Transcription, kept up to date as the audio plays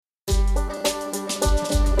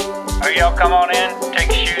Alright, y'all come on in, take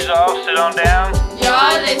your shoes off, sit on down.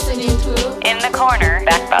 You're listening to In the Corner,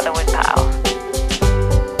 back by the woodpile.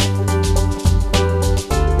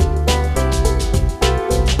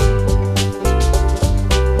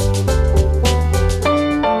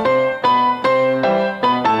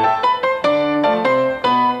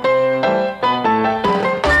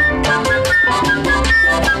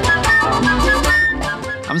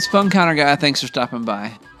 I'm Spun Counter Guy, thanks for stopping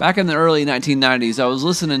by. Back in the early 1990s, I was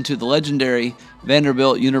listening to the legendary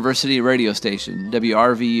Vanderbilt University radio station,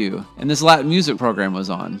 WRVU, and this Latin music program was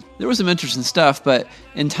on. There was some interesting stuff, but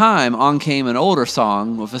in time, on came an older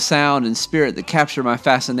song with a sound and spirit that captured my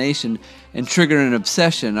fascination and triggered an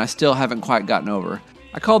obsession I still haven't quite gotten over.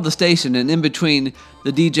 I called the station, and in between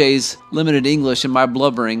the DJ's limited English and my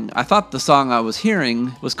blubbering, I thought the song I was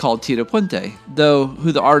hearing was called Tito Puente, though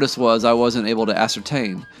who the artist was I wasn't able to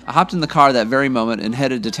ascertain. I hopped in the car that very moment and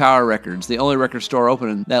headed to Tower Records, the only record store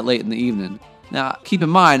open that late in the evening. Now, keep in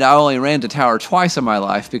mind, I only ran to Tower twice in my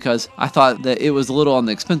life because I thought that it was a little on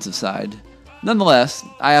the expensive side. Nonetheless,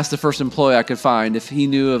 I asked the first employee I could find if he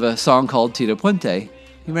knew of a song called Tito Puente.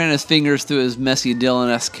 He ran his fingers through his messy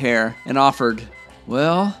Dylan-esque hair and offered,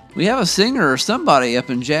 "Well, we have a singer or somebody up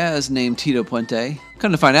in jazz named Tito Puente."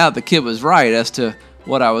 Come to find out, the kid was right as to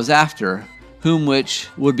what I was after, which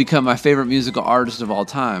would become my favorite musical artist of all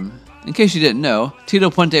time. In case you didn't know,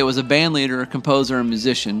 Tito Puente was a bandleader, composer, and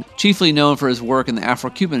musician, chiefly known for his work in the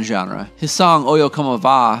Afro-Cuban genre. His song Oye Como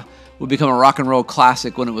Va would become a rock and roll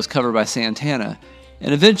classic when it was covered by Santana,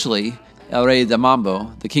 and eventually, El Rey de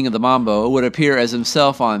Mambo, the King of the Mambo, would appear as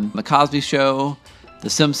himself on The Cosby Show, The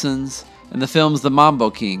Simpsons, and the films The Mambo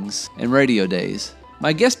Kings and Radio Days.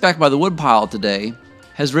 My guest back by the woodpile today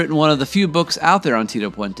has written one of the few books out there on Tito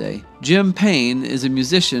Puente. Jim Payne is a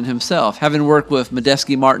musician himself, having worked with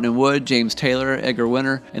Medeski, Martin and Wood, James Taylor, Edgar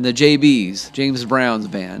Winter, and the JBs, James Brown's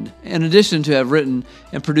band. In addition to have written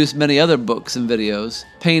and produced many other books and videos,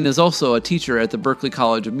 Payne is also a teacher at the Berklee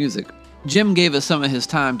College of Music. Jim gave us some of his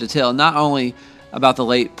time to tell not only about the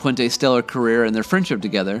late Puente's stellar career and their friendship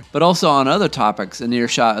together, but also on other topics in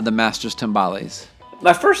earshot of the Masters Timbales.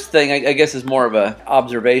 My first thing, I guess, is more of an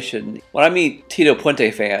observation. When I meet Tito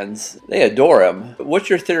Puente fans, they adore him. What's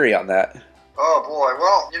your theory on that? Oh boy,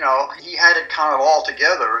 well, he had it kind of all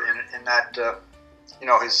together in that,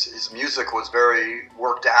 his music was very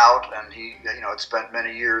worked out, and he, had spent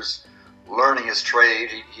many years learning his trade.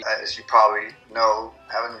 He, as you probably know,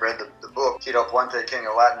 having read the book, Tito Puente, King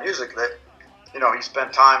of Latin Music, that he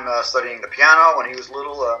spent time studying the piano when he was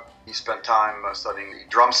little. He spent time studying the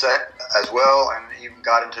drum set as well, and even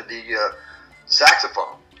got into the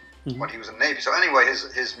saxophone when he was in the Navy. So anyway,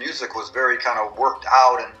 his music was very kind of worked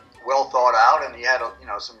out and well thought out, and he had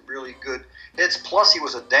some really good hits. Plus, he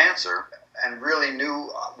was a dancer and really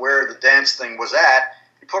knew where the dance thing was at.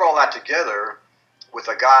 He put all that together with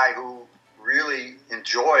a guy who really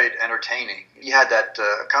enjoyed entertaining. He had that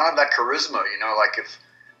kind of that charisma, like if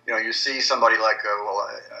you see somebody like,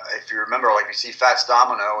 if you remember, like you see Fats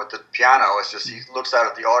Domino at the piano, it's just he looks out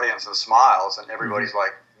at the audience and smiles, and everybody's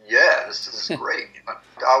like, yeah, this is great.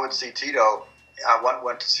 I would see Tito. I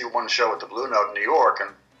went to see one show at the Blue Note in New York, and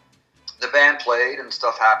the band played and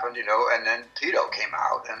stuff happened, and then Tito came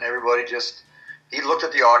out, and everybody he looked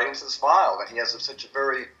at the audience and smiled, and he has such a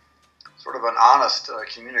very sort of an honest,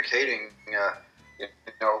 communicating,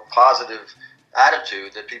 positive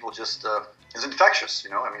attitude that people just... is infectious,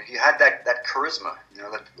 he had that charisma,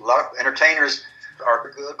 that a lot of entertainers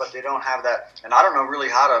are good, but they don't have that, and I don't know really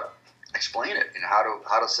how to explain it,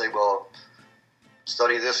 how to say, well,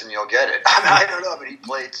 study this and you'll get it. I don't know, but he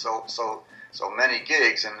played so many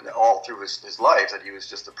gigs and all through his life that he was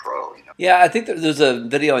just a pro, Yeah, I think there's a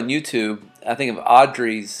video on YouTube, I think of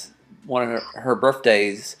Audrey's, one of her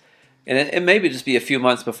birthdays, and it may just be a few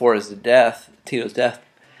months before Tito's death,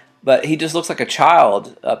 but he just looks like a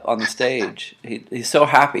child up on the stage. He's so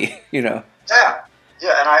happy, Yeah,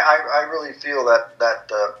 and I really feel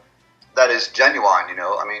that is genuine.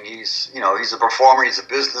 He's a performer. He's a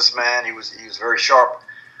businessman. He was very sharp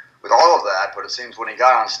with all of that. But it seems when he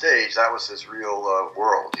got on stage, that was his real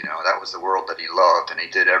world. That was the world that he loved, and he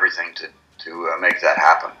did everything to make that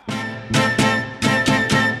happen.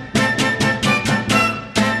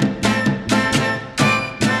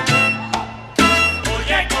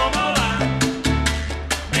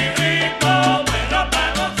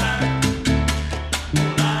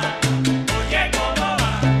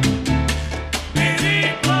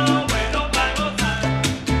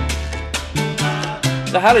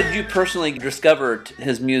 So how did you personally discover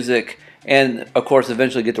his music and, of course,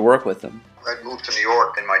 eventually get to work with him? I moved to New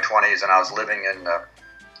York in my 20s, and I was living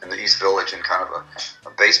in in the East Village in kind of a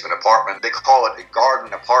basement apartment. They call it a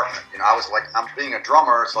garden apartment. You know, I was like, I'm being a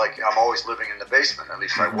drummer. It's like I'm always living in the basement. At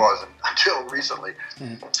least I was until recently.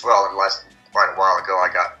 Well, in the last quite a while ago, I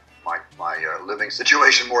got my living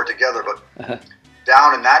situation more together. But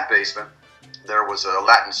down in that basement, there was a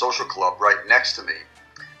Latin social club right next to me.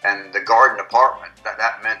 And the garden apartment,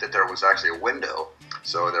 that meant that there was actually a window.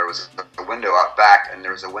 So there was a window out back, and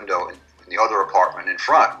there was a window in the other apartment in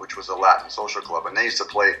front, which was a Latin social club. And they used to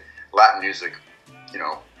play Latin music, you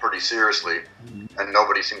know, pretty seriously. And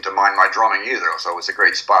nobody seemed to mind my drumming either. So it was a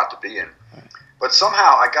great spot to be in. But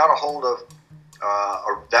somehow I got a hold of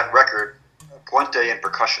that record, Puente in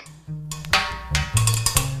Percussion.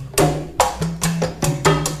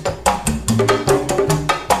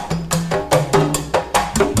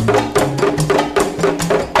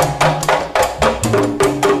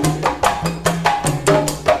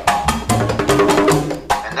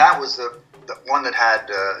 That had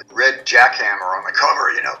red jackhammer on the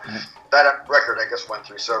cover, you know. That record, I guess, went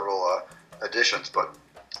through several editions, but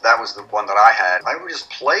that was the one that I had. I would just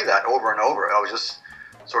play that over and over. I was just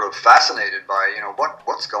sort of fascinated by, you know,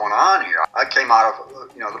 what's going on here. I came out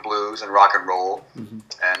of, you know, the blues and rock and roll,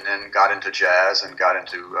 and then got into jazz and got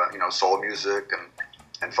into, you know, soul music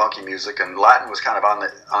and funky music, and Latin was kind of on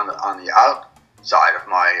the outside of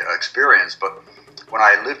my experience, but when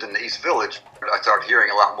I lived in the East Village, I started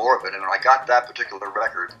hearing a lot more of it, and when I got that particular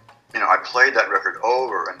record, you know, I played that record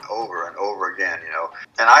over and over and over again, you know,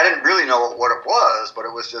 and I didn't really know what it was, but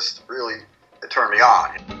it was just really, it turned me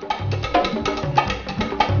on.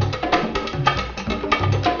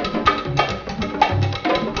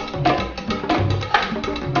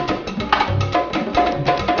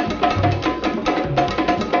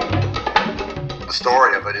 The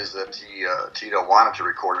story of it is that Tito wanted to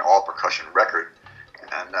record an all-percussion record,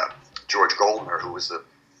 and George Goldner, who was the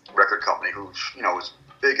record company who, you know, was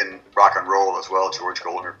big in rock and roll as well. George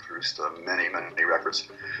Goldner produced many records.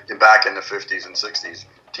 And back in the 50s and 60s,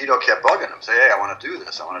 Tito kept bugging him, saying, hey, I want to do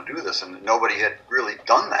this. And nobody had really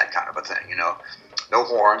done that kind of a thing, you know. No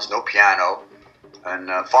horns, no piano. And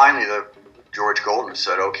finally, George Goldner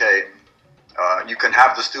said, okay, you can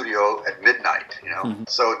have the studio at midnight, you know.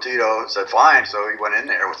 So Tito said, fine. So he went in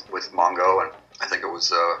there with Mongo, and I think it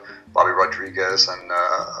was Bobby Rodriguez and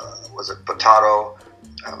was it Potato,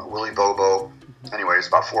 Willie Bobo. Anyway, it's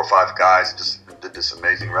about 4 or 5 guys just did this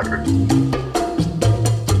amazing record.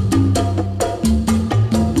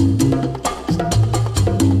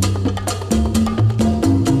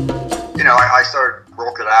 You know, I started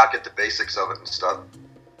working it out, get the basics of it and stuff.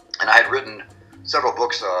 And I had written several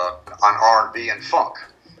books on R&B and funk,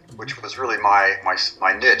 which was really my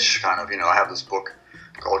niche, kind of. You know, I have this book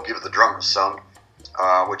called Give the Drummer Some,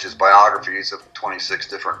 which is biographies of 26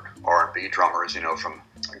 different R&B drummers, you know, from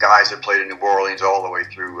guys that played in New Orleans all the way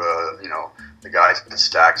through, you know, the guys at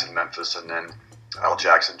Stax in Memphis, and then Al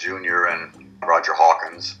Jackson Jr. and Roger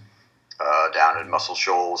Hawkins down in Muscle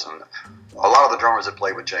Shoals, and a lot of the drummers that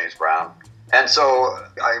played with James Brown. And so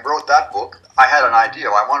I wrote that book. I had an idea.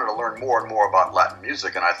 I wanted to learn more and more about Latin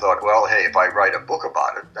music, and I thought, well, hey, if I write a book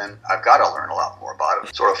about it, then I've got to learn a lot more about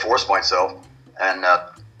it. Sort of forced myself, and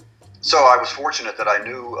so I was fortunate that I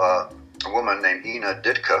knew a woman named Ina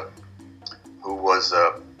Ditka, who was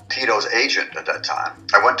Tito's agent at that time.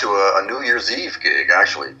 I went to a New Year's Eve gig,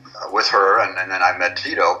 actually, with her, and then I met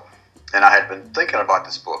Tito, and I had been thinking about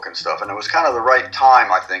this book and stuff, and it was kind of the right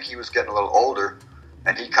time, I think. He was getting a little older,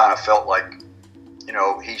 and he kind of felt like, you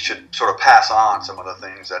know, he should sort of pass on some of the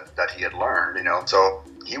things that he had learned, you know. So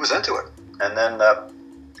he was into it. And then,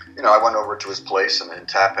 you know, I went over to his place in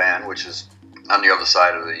Tappan, which is on the other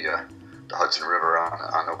side of the Hudson River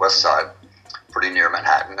on the west side, pretty near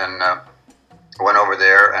Manhattan. And I went over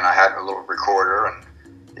there, and I had a little recorder,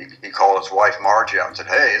 and he called his wife Margie out and said,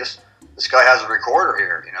 hey, this guy has a recorder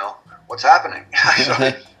here, you know, what's happening? So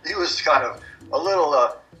he was kind of a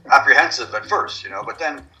little apprehensive at first, you know, but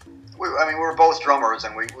then, we were both drummers,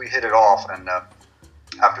 and we hit it off, and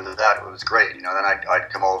after that, it was great, you know. Then I'd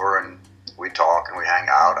come over, and we'd talk, and we'd hang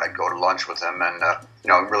out. I'd go to lunch with him, and, you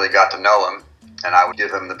know, really got to know him, and I would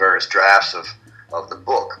give him the various drafts of the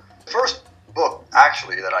book. The first book,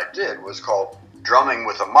 actually, that I did was called Drumming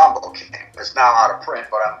with a Mambo King. It's now out of print,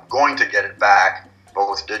 but I'm going to get it back,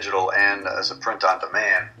 both digital and as a print on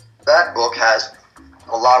demand. That book has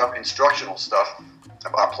a lot of instructional stuff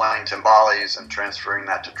about playing timbales and transferring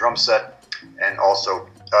that to drum set, and also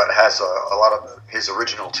it has a lot of his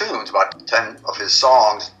original tunes, about 10 of his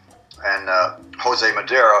songs, and Jose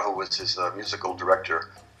Madera, who was his musical director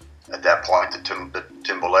at that point, the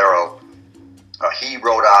Timbolero, he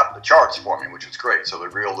wrote out the charts for me, which was great. So the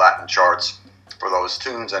real Latin charts for those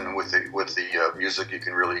tunes, and with the music you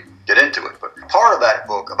can really get into it. But part of that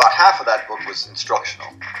book, about half of that book, was instructional.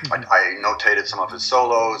 I notated some of his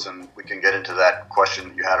solos, and we can get into that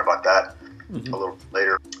question you had about that a little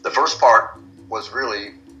later. The first part was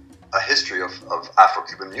really a history of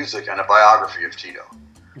Afro-Cuban music and a biography of Tito.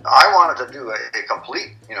 I wanted to do a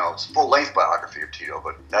complete, full-length biography of Tito,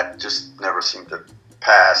 but that just never seemed to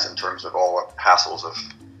pass in terms of all the hassles of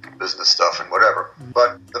business stuff and whatever.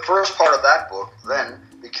 But the first part of that book then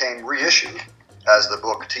became reissued as the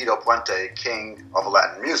book Tito Puente, King of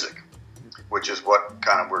Latin Music, which is what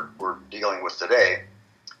kind of we're dealing with today.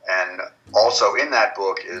 And also in that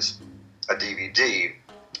book is a DVD,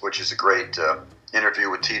 which is a great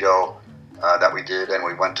interview with Tito that we did, and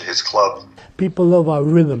we went to his club. People love our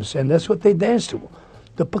rhythms, and that's what they dance to.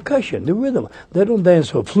 The percussion, the rhythm. They don't dance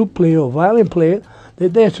to a flute player or violin player. They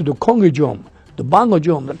dance to the conga drum, the bongo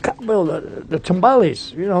drum, the cowbell, the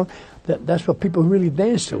timbales. That's what people really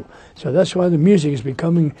dance to. So that's why the music is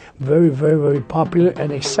becoming very, very, very popular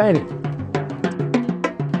and exciting.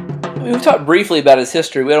 We've talked briefly about his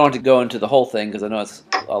history. We don't want to go into the whole thing because I know it's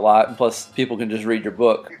a lot, and plus people can just read your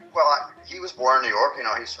book. Well, he was born in New York.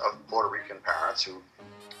 He's of Puerto Rican parents who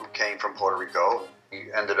came from Puerto Rico. He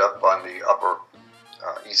ended up on the upper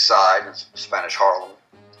east side in Spanish Harlem.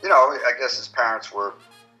 I guess his parents were,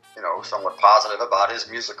 somewhat positive about his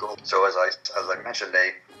musical. So as I mentioned,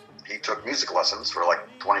 he took music lessons for like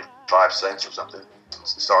 25 cents or something.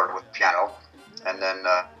 Started with piano, and then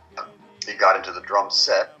he got into the drum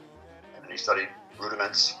set, and he studied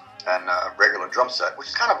rudiments and regular drum set, which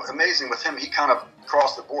is kind of amazing with him. He kind of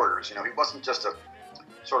crossed the borders. He wasn't just a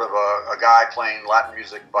sort of a guy playing Latin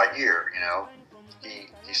music by ear.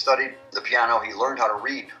 He studied the piano. He learned how to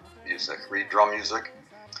read drum music.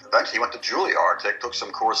 Eventually, he went to Juilliard, took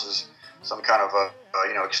some courses, some kind of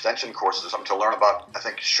extension courses or something to learn about, I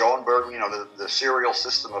think, Schoenberg, the serial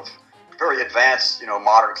system of very advanced,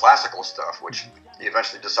 modern classical stuff, which he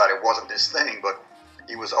eventually decided wasn't his thing, but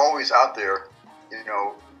he was always out there,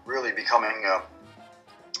 really becoming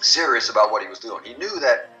serious about what he was doing. He knew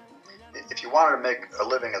that if you wanted to make a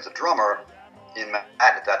living as a drummer in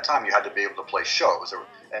Manhattan at that time, you had to be able to play shows.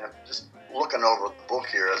 And just looking over the book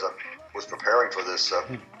here as I was preparing for this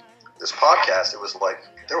this podcast, it was like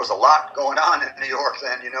there was a lot going on in New York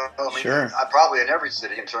then. Sure. Probably in every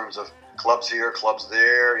city in terms of clubs here, clubs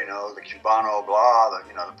there. The Cubano, blah,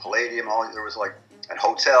 the Palladium. There was and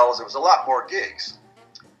hotels. There was a lot more gigs,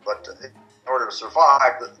 but in order to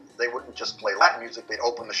survive, they wouldn't just play Latin music. They'd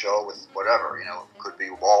open the show with whatever. It could be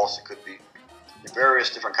waltz. It could be various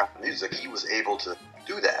different kinds of music. He was able to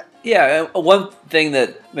do that. Yeah, one thing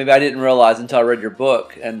that maybe I didn't realize until I read your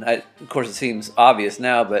book, and of course it seems obvious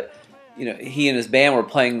now, but he and his band were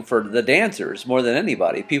playing for the dancers more than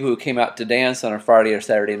anybody. People who came out to dance on a Friday or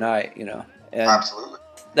Saturday night. And absolutely,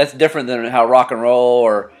 that's different than how rock and roll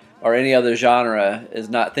or any other genre is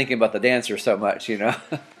not thinking about the dancer so much.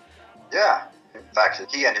 Yeah. In fact,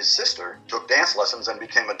 he and his sister took dance lessons and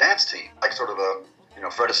became a dance team, like sort of a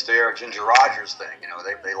Fred Astaire, Ginger Rogers thing.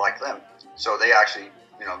 They liked them, so they actually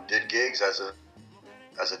did gigs as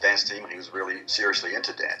a dance team, and he was really seriously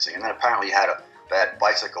into dancing. And then apparently he had a bad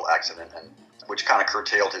bicycle accident, and which kind of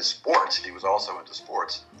curtailed his sports. He was also into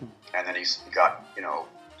sports, and then he got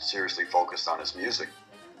seriously focused on his music.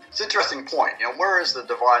 It's an interesting point. Where is the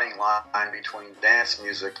dividing line between dance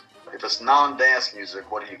music? If it's non-dance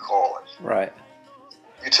music, what do you call it? Right.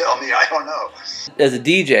 You tell me. I don't know. As a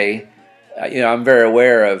DJ, I'm very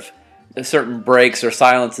aware of certain breaks or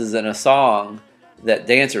silences in a song that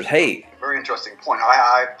dancers hate. Very interesting point.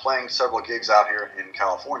 I playing several gigs out here in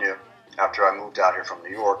California after I moved out here from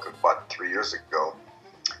New York about 3 years ago.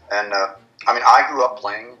 And I grew up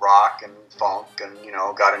playing rock and funk and,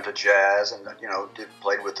 got into jazz and,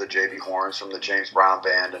 played with the J.B. Horns from the James Brown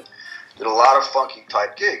Band and did a lot of funky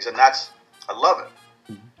type gigs. And I love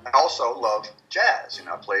it. I also love jazz.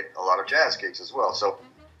 I played a lot of jazz gigs as well. So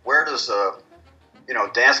where does,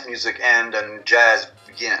 dance music end and jazz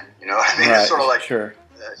begin? What I mean? Right, it's sort of like, sure.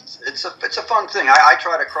 It's a fun thing. I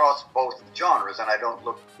try to cross both genres, and I don't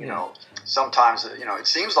look, sometimes, it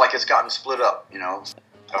seems like it's gotten split up,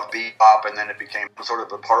 of bebop, and then it became sort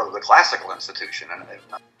of a part of the classical institution, and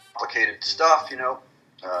complicated stuff,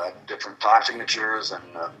 different time signatures, and...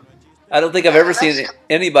 I don't think I've ever seen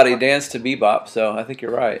anybody dance to bebop, so I think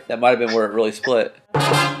you're right. That might have been where it really split.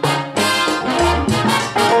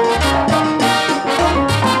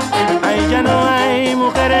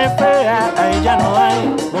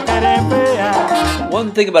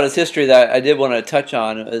 One thing about his history that I did want to touch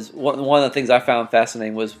on is one of the things I found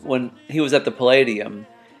fascinating was when he was at the Palladium,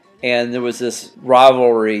 and there was this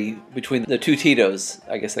rivalry between the two Titos,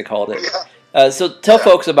 I guess they called it. So tell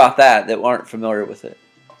folks about that aren't familiar with it.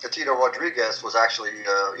 Tito Rodriguez was actually,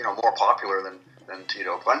 more popular than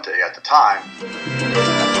Tito Puente at the time.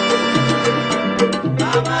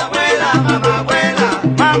 Mama abuela, mama abuela,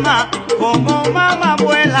 mama como mama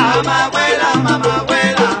abuela, mama abuela, mama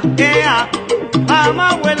abuela, yeah, mama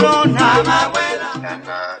abuelona, mama abuela. And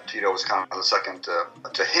Tito was kind of the second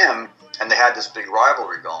to him, and they had this big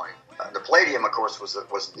rivalry going. The Palladium, of course, was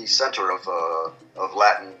the center of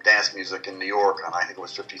Latin dance music in New York, and I think it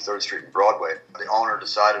was 53rd Street and Broadway. The owner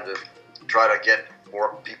decided to try to get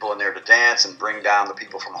more people in there to dance and bring down the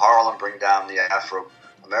people from Harlem, bring down the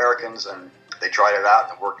Afro-Americans, and they tried it out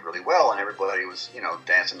and it worked really well, and everybody was,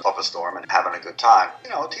 dancing up a storm and having a good time.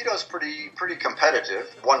 Tito's pretty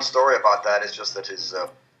competitive. One story about that is just that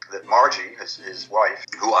that Margie, his wife,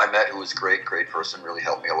 who I met, who was a great person, really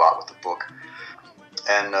helped me a lot with the book.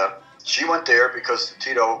 And she went there because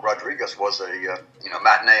Tito Rodriguez was a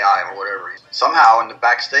matinee idol or whatever. Somehow in the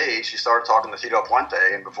backstage, she started talking to Tito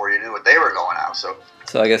Puente, and before you knew it, they were going out. So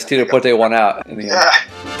I guess Tito Puente won out in the end. Yeah.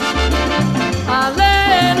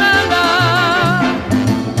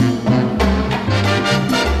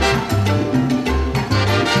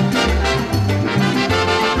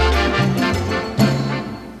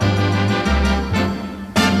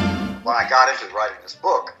 When I got into writing this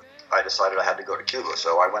book, I decided I had to go to Cuba,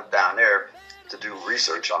 so I went down there to do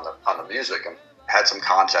research on the music and had some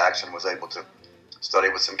contacts and was able to study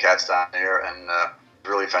with some cats down there, and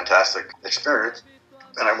really fantastic experience.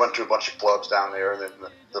 And I went to a bunch of clubs down there, and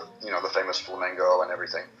the famous Flamingo and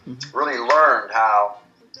everything. Mm-hmm. Really learned how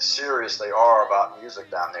serious they are about music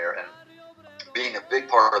down there and being a big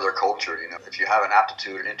part of their culture. If you have an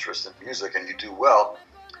aptitude and interest in music and you do well,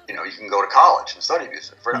 you can go to college and study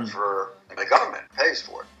music for the government pays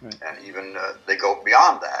for it. Right. And even they go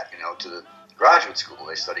beyond that, to the graduate school.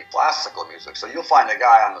 They study classical music. So you'll find a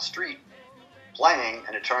guy on the street playing,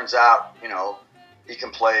 and it turns out, he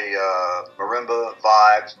can play marimba,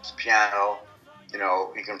 vibes, piano,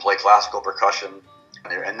 he can play classical percussion.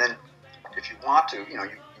 And then if you want to, you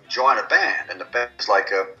join a band, and the band is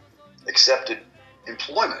like accepted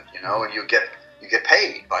employment, and you get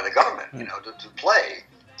paid by the government, to play.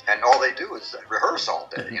 And all they do is rehearse all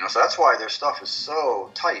day, so that's why their stuff is so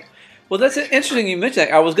tight. Well, that's interesting you mentioned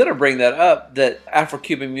that. I was going to bring that up, that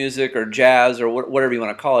Afro-Cuban music or jazz or whatever you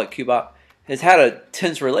want to call it, Cuba, has had a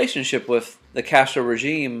tense relationship with the Castro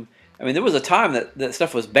regime. I mean, there was a time that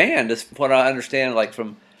stuff was banned, is what I understand, like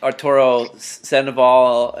from Arturo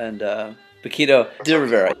Sandoval and Paquito de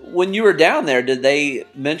Rivera. When you were down there, did they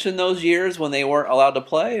mention those years when they weren't allowed to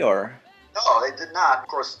play, or? No, they did not. Of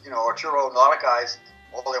course, Arturo and a lot of guys,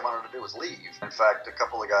 all they wanted to do was leave. In fact, a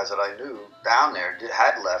couple of guys that I knew down there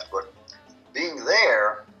had left, but being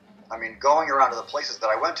there, I mean, going around to the places that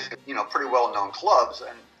I went to, pretty well-known clubs,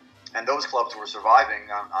 and those clubs were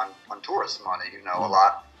surviving on tourist money, a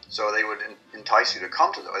lot. So they would entice you to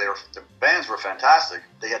come to them. The bands were fantastic.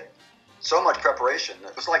 They had so much preparation.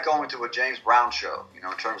 It was like going to a James Brown show, in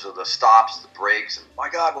terms of the stops, the breaks, and my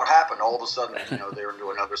God, what happened? All of a sudden, they were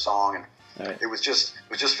into another song, and right. it was just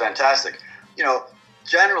fantastic.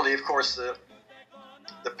 Generally, of course, the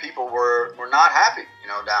people were not happy,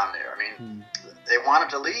 down there. I mean, they wanted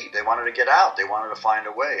to leave. They wanted to get out. They wanted to find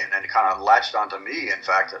a way. And then it kind of latched onto me, in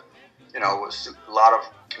fact, that, it was a lot of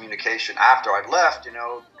communication after I'd left,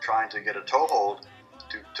 trying to get a toehold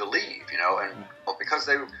to leave, and because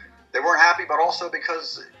they weren't happy, but also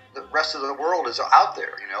because the rest of the world is out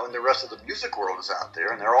there, and the rest of the music world is out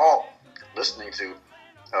there, and they're all listening to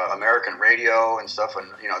American radio and stuff,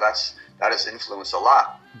 and, that has influenced a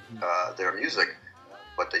lot their music,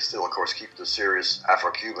 but they still, of course, keep the serious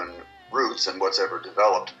Afro-Cuban roots and what's ever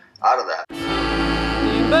developed out of that.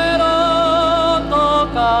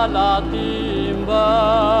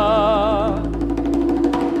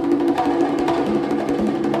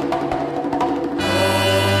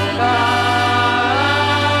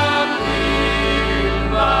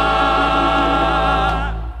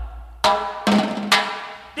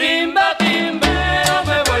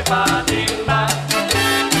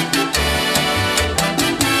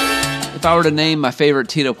 If I were to name my favorite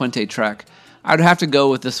Tito Puente track, I'd have to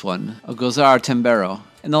go with this one, A Gozar Timbero.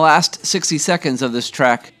 And the last 60 seconds of this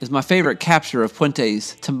track is my favorite capture of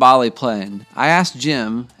Puente's timbale playing. I asked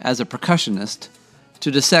Jim, as a percussionist,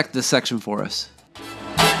 to dissect this section for us. A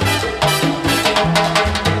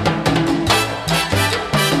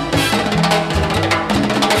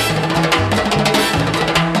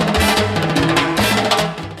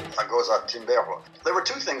Gozar Timbero. There were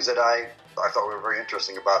two things that I thought were very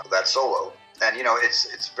interesting about that solo. And,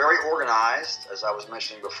 it's very organized, as I was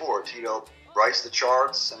mentioning before. Tito writes the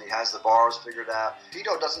charts and he has the bars figured out.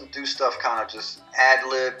 Tito doesn't do stuff kind of just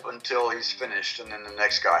ad-lib until he's finished and then the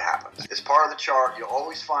next guy happens. As part of the chart, you'll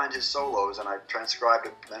always find his solos, and I transcribed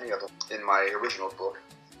many of them in my original book,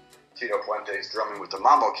 Tito Puente's Drumming with the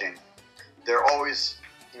Mambo King. They're always,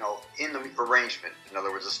 in the arrangement. In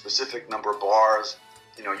other words, a specific number of bars,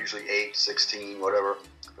 usually 8, 16, whatever,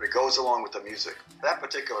 but it goes along with the music. That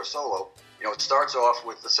particular solo, it starts off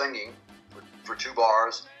with the singing for 2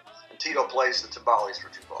 bars, and Tito plays the timbales for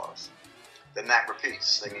 2 bars. Then that repeats,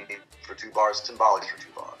 singing for 2 bars, timbales for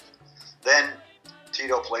 2 bars. Then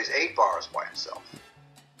Tito plays 8 bars by himself.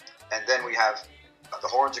 And then we have the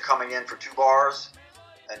horns are coming in for 2 bars,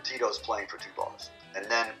 and Tito's playing for 2 bars. And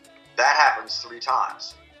then that happens 3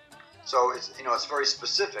 times. So it's it's very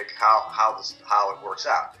specific how it works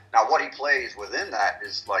out. Now what he plays within that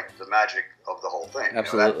is like the magic of the whole thing.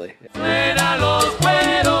 Absolutely. The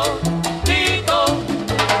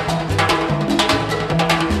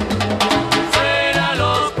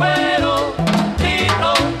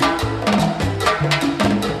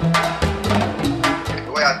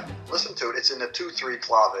way I listen to it, it's in the 2-3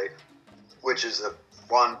 clave, which is a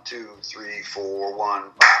 1, 2, 3, 4,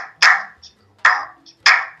 1.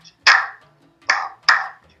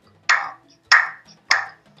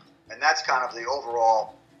 And that's kind of the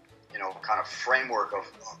overall, kind of framework of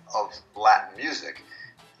Latin music.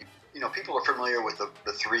 People are familiar with the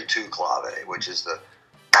 3-2 clave, which is the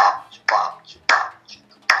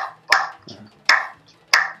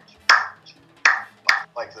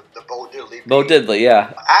like the Bo Diddley. Bo Diddley,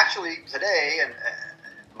 yeah. Actually, today, and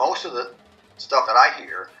most of the stuff that I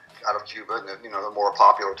hear out of Cuba, and the more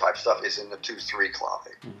popular type stuff, is in the 2-3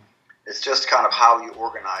 clave. It's just kind of how you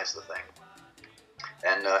organize the thing.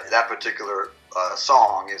 And that particular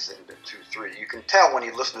song is in the 2-3. You can tell when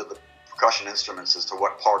you listen to the percussion instruments as to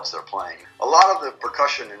what parts they're playing. A lot of the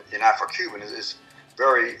percussion in Afro-Cuban is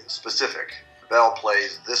very specific. The bell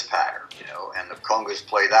plays this pattern, and the congas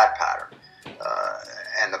play that pattern,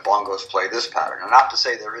 and the bongos play this pattern. And not to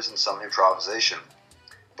say there isn't some improvisation,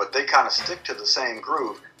 but they kind of stick to the same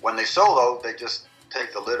groove. When they solo, they just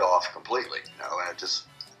take the lid off completely, and it just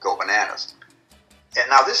go bananas. And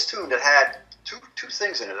now this tune that had two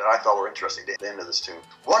things in it that I thought were interesting at the end of this tune.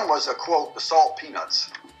 One was a quote, the Salt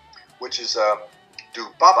Peanuts, which is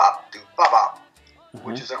do-ba-bop, do-ba-bop,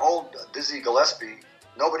 which is an old Dizzy Gillespie.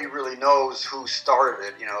 Nobody really knows who started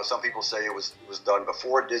it. Some people say it was done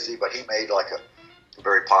before Dizzy, but he made like a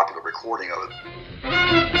very popular recording of it.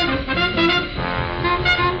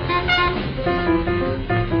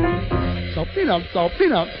 Salt peanuts, salt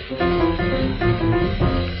peanuts.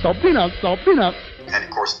 Salt peanuts, salt peanuts. And of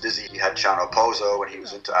course, Dizzy had Chano Pozo when he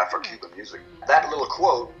was into Afro-Cuban music. That little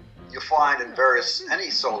quote you'll find in any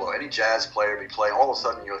solo, any jazz player be playing. All of a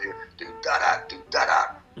sudden, you'll hear do-da-da,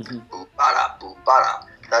 boo-ba-da, boo-ba-da.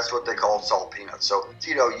 That's what they call salt peanuts. So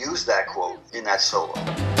Tito used that quote in that solo.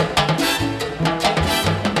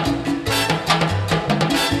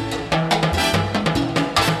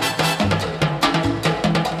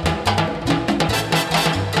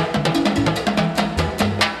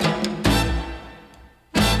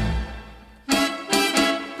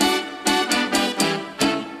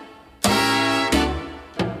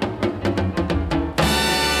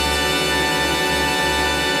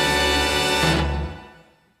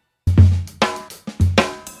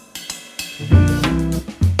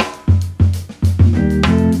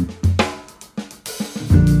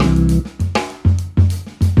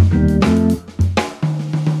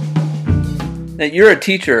 Now, you're a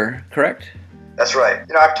teacher, correct? That's right.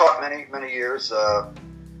 I've taught many years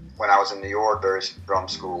when I was in New York, various drum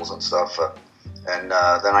schools and stuff. And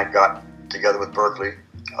then I got together with Berklee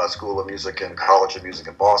School of Music and College of Music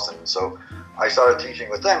in Boston. And so I started teaching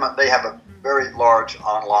with them. They have a very large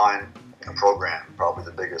online program, probably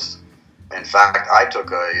the biggest. In fact, I took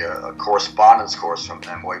a correspondence course from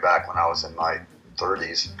them way back when I was in my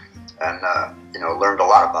 30s and, learned a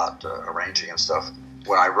lot about arranging and stuff.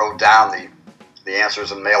 When I wrote down the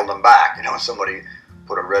answers and mailed them back, somebody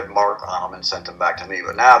put a red mark on them and sent them back to me.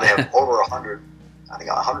 But now they have over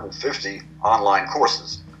 150 online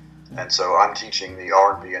courses. And so I'm teaching the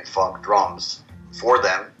R&B and funk drums for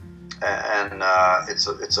them. And it's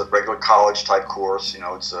a regular college type course.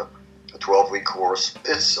 It's a 12-week course.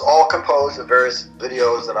 It's all composed of various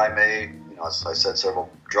videos that I made. As I said, several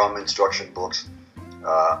drum instruction books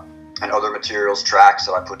and other materials, tracks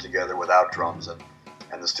that I put together without drums.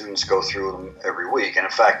 And the students go through them every week. And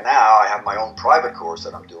in fact, now I have my own private course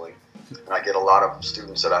that I'm doing. And I get a lot of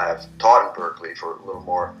students that I have taught in Berklee for a little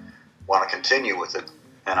more, want to continue with it.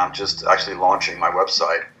 And I'm just actually launching my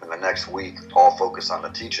website in the next week, all focused on the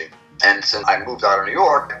teaching. And since I moved out of New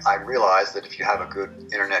York, I realized that if you have a good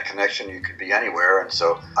internet connection, you could be anywhere. And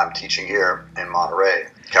so I'm teaching here in Monterey,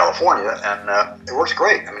 California, and it works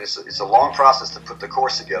great. I mean, it's a long process to put the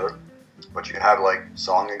course together, but you have like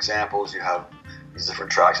song examples, you have these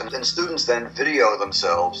different tracks, and then students then video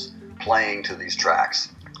themselves playing to these tracks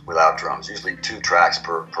without drums, usually 2 tracks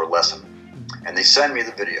per lesson. And they send me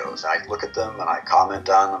the videos. I look at them and I comment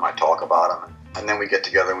on them, I talk about them, and then we get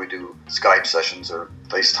together and we do Skype sessions or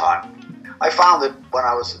FaceTime. I found that when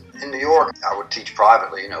I was in New York, I would teach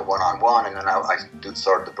privately, one-on-one, and then I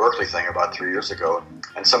started the Berkeley thing about 3 years ago.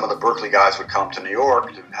 And some of the Berkeley guys would come to New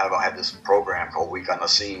York to I had this program called Week on the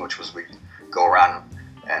Scene, which was we'd go around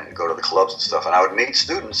and go to the clubs and stuff, and I would meet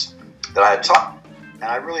students that I had taught, and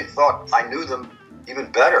I really thought I knew them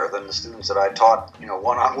even better than the students that I taught,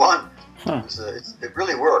 one-on-one. Huh. It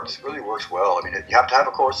really works. It really works well. I mean, you have to have,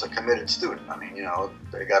 of course, a committed student. I mean,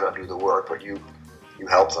 they got to do the work, but you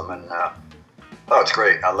help them, and it's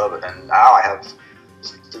great. I love it. And now I have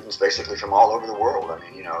students basically from all over the world. I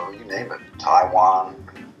mean, you name it, Taiwan,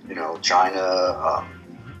 China,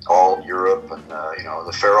 all Europe, and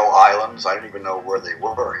the Faroe Islands. I didn't even know where they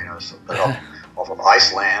were. So they're off of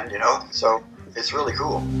Iceland. So it's really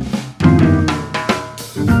cool.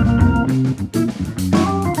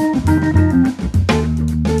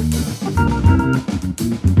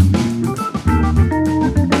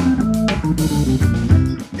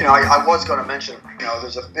 I was going to mention,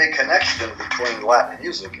 there's a big connection between Latin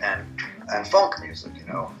music and funk music.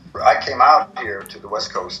 I came out here to the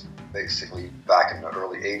West Coast basically back in the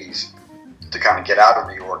early 80s to kind of get out of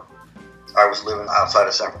New York. I was living outside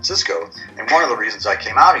of San Francisco, and one of the reasons I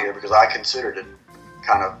came out here because I considered it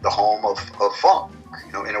kind of the home of funk.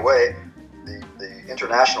 In a way, the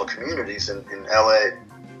international communities in LA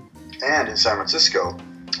and in San Francisco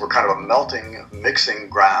were kind of a mixing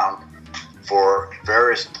ground for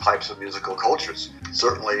various types of musical cultures.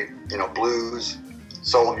 Certainly, blues,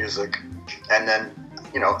 soul music, and then,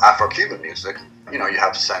 Afro-Cuban music. You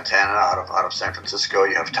have Santana out of San Francisco,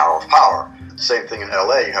 you have Tower of Power. Same thing in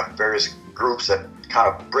LA, you have various groups that kind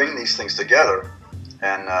of bring these things together.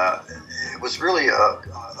 And it was really a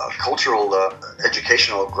cultural,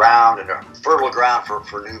 educational ground and a fertile ground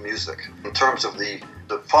for new music. In terms of the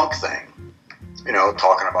funk thing,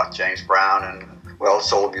 talking about James Brown and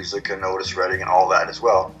soul music and Otis Redding and all that as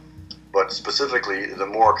well. But specifically, the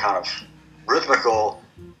more kind of rhythmical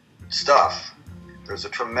stuff, there's a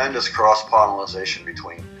tremendous cross-pollination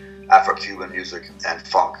between Afro-Cuban music and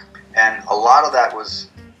funk. And a lot of that was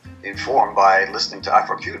informed by listening to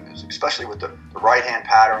Afro-Cuban music, especially with the right-hand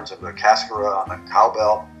patterns of the cascara on the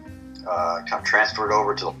cowbell, kind of transferred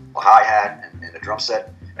over to the hi-hat and the drum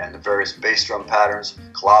set, and the various bass drum patterns,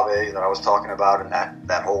 clave that I was talking about, and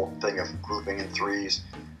that whole thing of grouping in threes.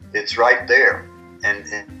 It's right there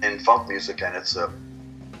in funk music, and it's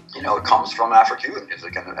it comes from Afro-Cuban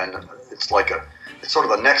music, and it's sort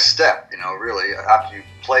of the next step, really, after you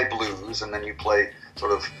play blues, and then you play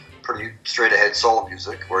sort of pretty straight ahead soul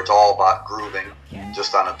music, where it's all about grooving,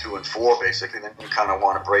 just on a 2 and 4 basically. Then you kind of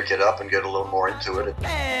want to break it up and get a little more into it.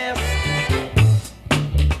 I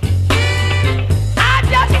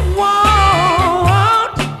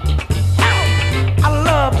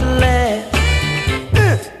love to laugh.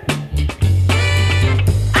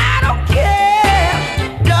 I don't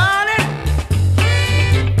care, darling,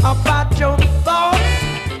 about your thoughts.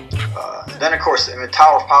 Then, of course, in the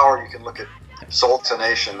Tower of Power, you can look at Soul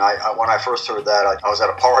Nation. When I first heard that, I was at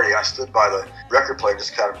a party. I stood by the record player,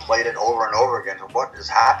 just kind of played it over and over again. What is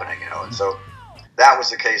happening, And so that was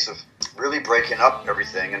the case of really breaking up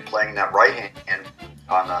everything and playing that right hand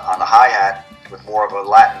on the hi-hat with more of a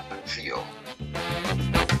Latin feel.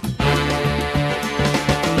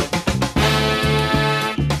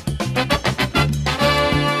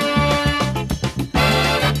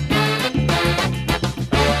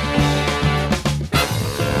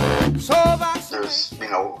 There's,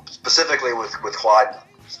 specifically with Clyde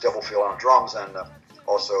Stubblefield on drums and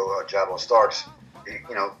also Jabo Starks, he,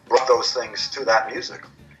 brought those things to that music.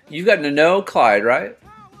 You've gotten to know Clyde, right?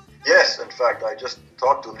 Yes, in fact, I just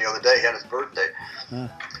talked to him the other day. He had his birthday.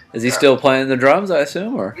 Is he still playing the drums, I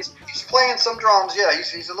assume, or? He's playing some drums, yeah.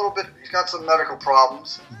 He's a little bit, he's got some medical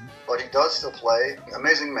problems, but he does still play.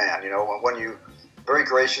 Amazing man, when you, very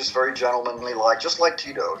gracious, very gentlemanly, just like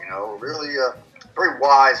Tito, really a very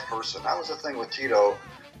wise person. That was the thing with Tito.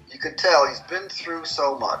 You could tell he's been through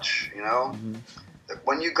so much, that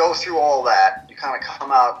when you go through all that, you kind of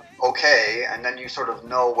come out okay, and then you sort of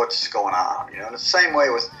know what's going on, And it's the same way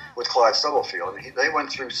with Clyde Stubblefield. I mean, they went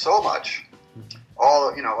through so much,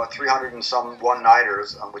 all 300 and some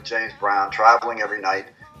one-nighters with James Brown, traveling every night,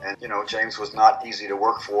 And, James was not easy to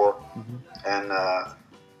work for. And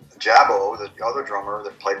Jabbo, the other drummer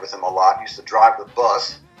that played with him a lot, used to drive the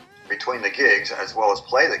bus between the gigs as well as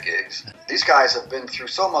play the gigs. These guys have been through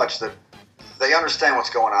so much that they understand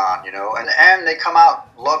what's going on, and they come out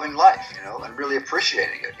loving life, and really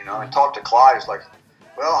appreciating it, and talk to Clyde. He's like,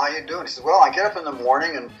 well, how you doing? He says, well, I get up in the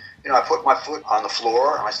morning and, I put my foot on the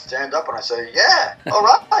floor and I stand up and I say, yeah, all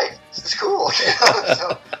right, this is cool.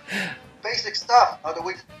 So basic stuff that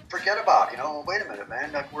we forget about, wait a minute,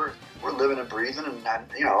 man, like we're living and breathing and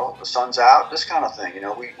the sun's out, this kind of thing,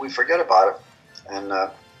 we forget about it. And,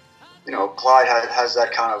 Clyde has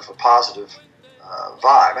that kind of a positive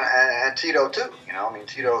vibe, and Tito too.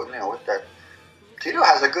 Tito, with that, Tito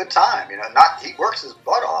has a good time. He works his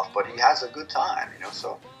butt off, but he has a good time.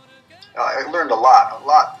 So I learned a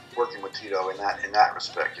lot working with Tito in that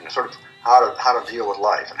respect. Sort of how to deal with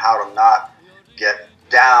life and how to not get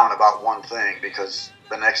down about one thing because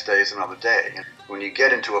the next day is another day. And when you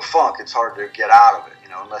get into a funk, it's hard to get out of it.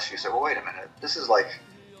 Unless you say, well, wait a minute, this is like,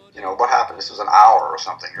 what happened? This was an hour or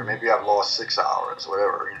something, or maybe I've lost 6 hours,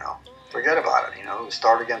 whatever. Forget about it,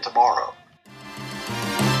 start again tomorrow.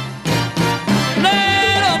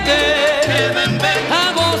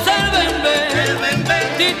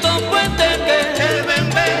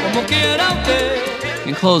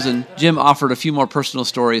 In closing, Jim offered a few more personal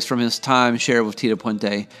stories from his time shared with Tito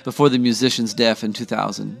Puente before the musician's death in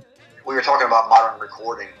 2000. We were talking about modern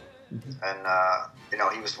recording, and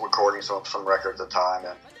he was recording some records at the time,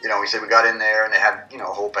 and he said we got in there and they had a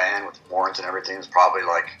whole band with horns and everything. It was probably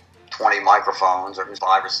like 20 microphones or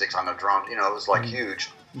 5 or 6 on the drum. It was like huge.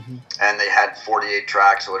 And they had 48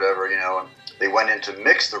 tracks or whatever, and they went in to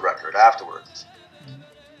mix the record afterwards.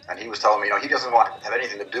 And he was telling me, he doesn't want to have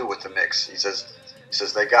anything to do with the mix. He says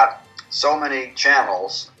they got so many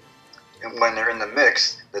channels when they're in the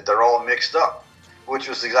mix that they're all mixed up, which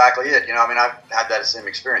was exactly it. I've had that same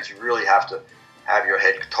experience. You really have to have your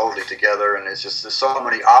head totally together, and there's so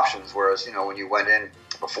many options, whereas, when you went in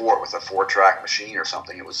before with a 4-track machine or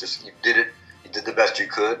something, it was just, you did the best you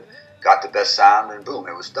could, got the best sound, and boom,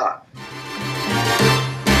 it was done.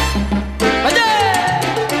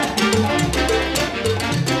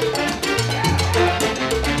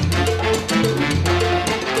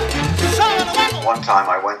 One time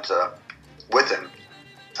I went with him,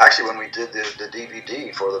 actually when we did the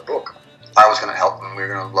DVD for the book, I was going to help him. We were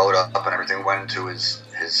going to load up and everything. We went into his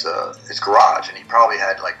garage, and he probably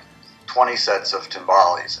had like 20 sets of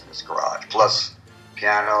timbales in his garage, plus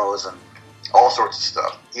pianos and all sorts of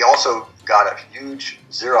stuff. He also got a huge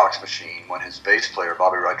Xerox machine when his bass player,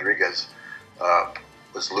 Bobby Rodriguez,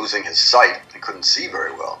 was losing his sight and couldn't see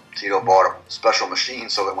very well. Tito bought a special machine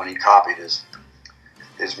so that when he copied his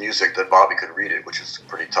music that Bobby could read it, which is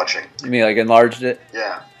pretty touching. You mean like enlarged it?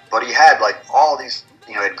 Yeah. But he had like all these,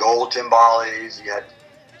 he had gold timbales, he had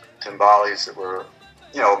timbales that were,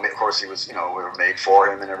 of course he was, we were made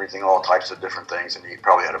for him and everything, all types of different things, and he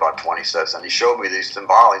probably had about 20 sets, and he showed me these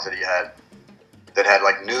timbales that he had that had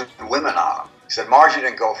like nude women on them. He said, Margie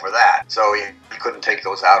didn't go for that, so he couldn't take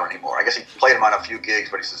those out anymore. I guess he played them on a few gigs,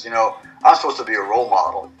 but he says, I'm supposed to be a role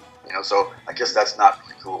model, so I guess that's not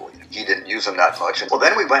really cool. He didn't use them that much. And, well,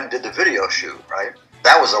 then we went and did the video shoot, right?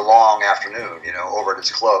 That was a long afternoon, over at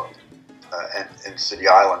his club in City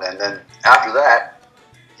Island. And then after that,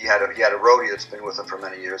 he had a roadie that's been with him for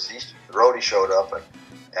many years. The roadie showed up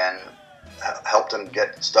and helped him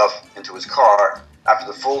get stuff into his car. After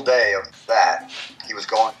the full day of that, he was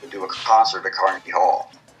going to do a concert at Carnegie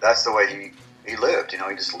Hall. That's the way he lived, he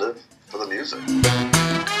just lived for the music.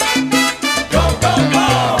 Go, go,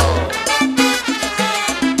 go!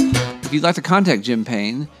 If you'd like to contact Jim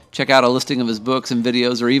Payne, check out a listing of his books and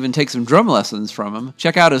videos, or even take some drum lessons from him,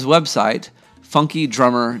 check out his website,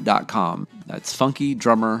 funkydrummer.com. That's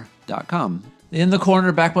funkydrummer.com. The In the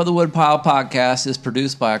Corner Back by the Woodpile podcast is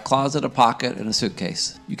produced by a closet, a pocket, and a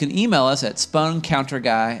suitcase. You can email us at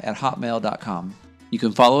spuncounterguy@hotmail.com. You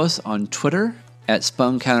can follow us on Twitter at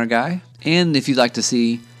spuncounterguy. And if you'd like to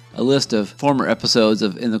see a list of former episodes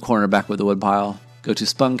of In the Corner Back by the Woodpile, go to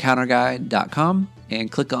spuncounterguy.com and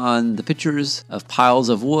click on the pictures of piles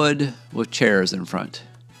of wood with chairs in front.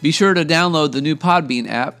 Be sure to download the new Podbean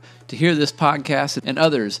app to hear this podcast and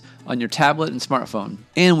others on your tablet and smartphone.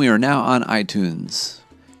 And we are now on iTunes.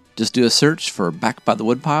 Just do a search for Back by the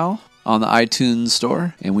Woodpile on the iTunes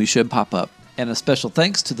store, and we should pop up. And a special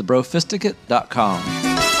thanks to thebrofisticate.com.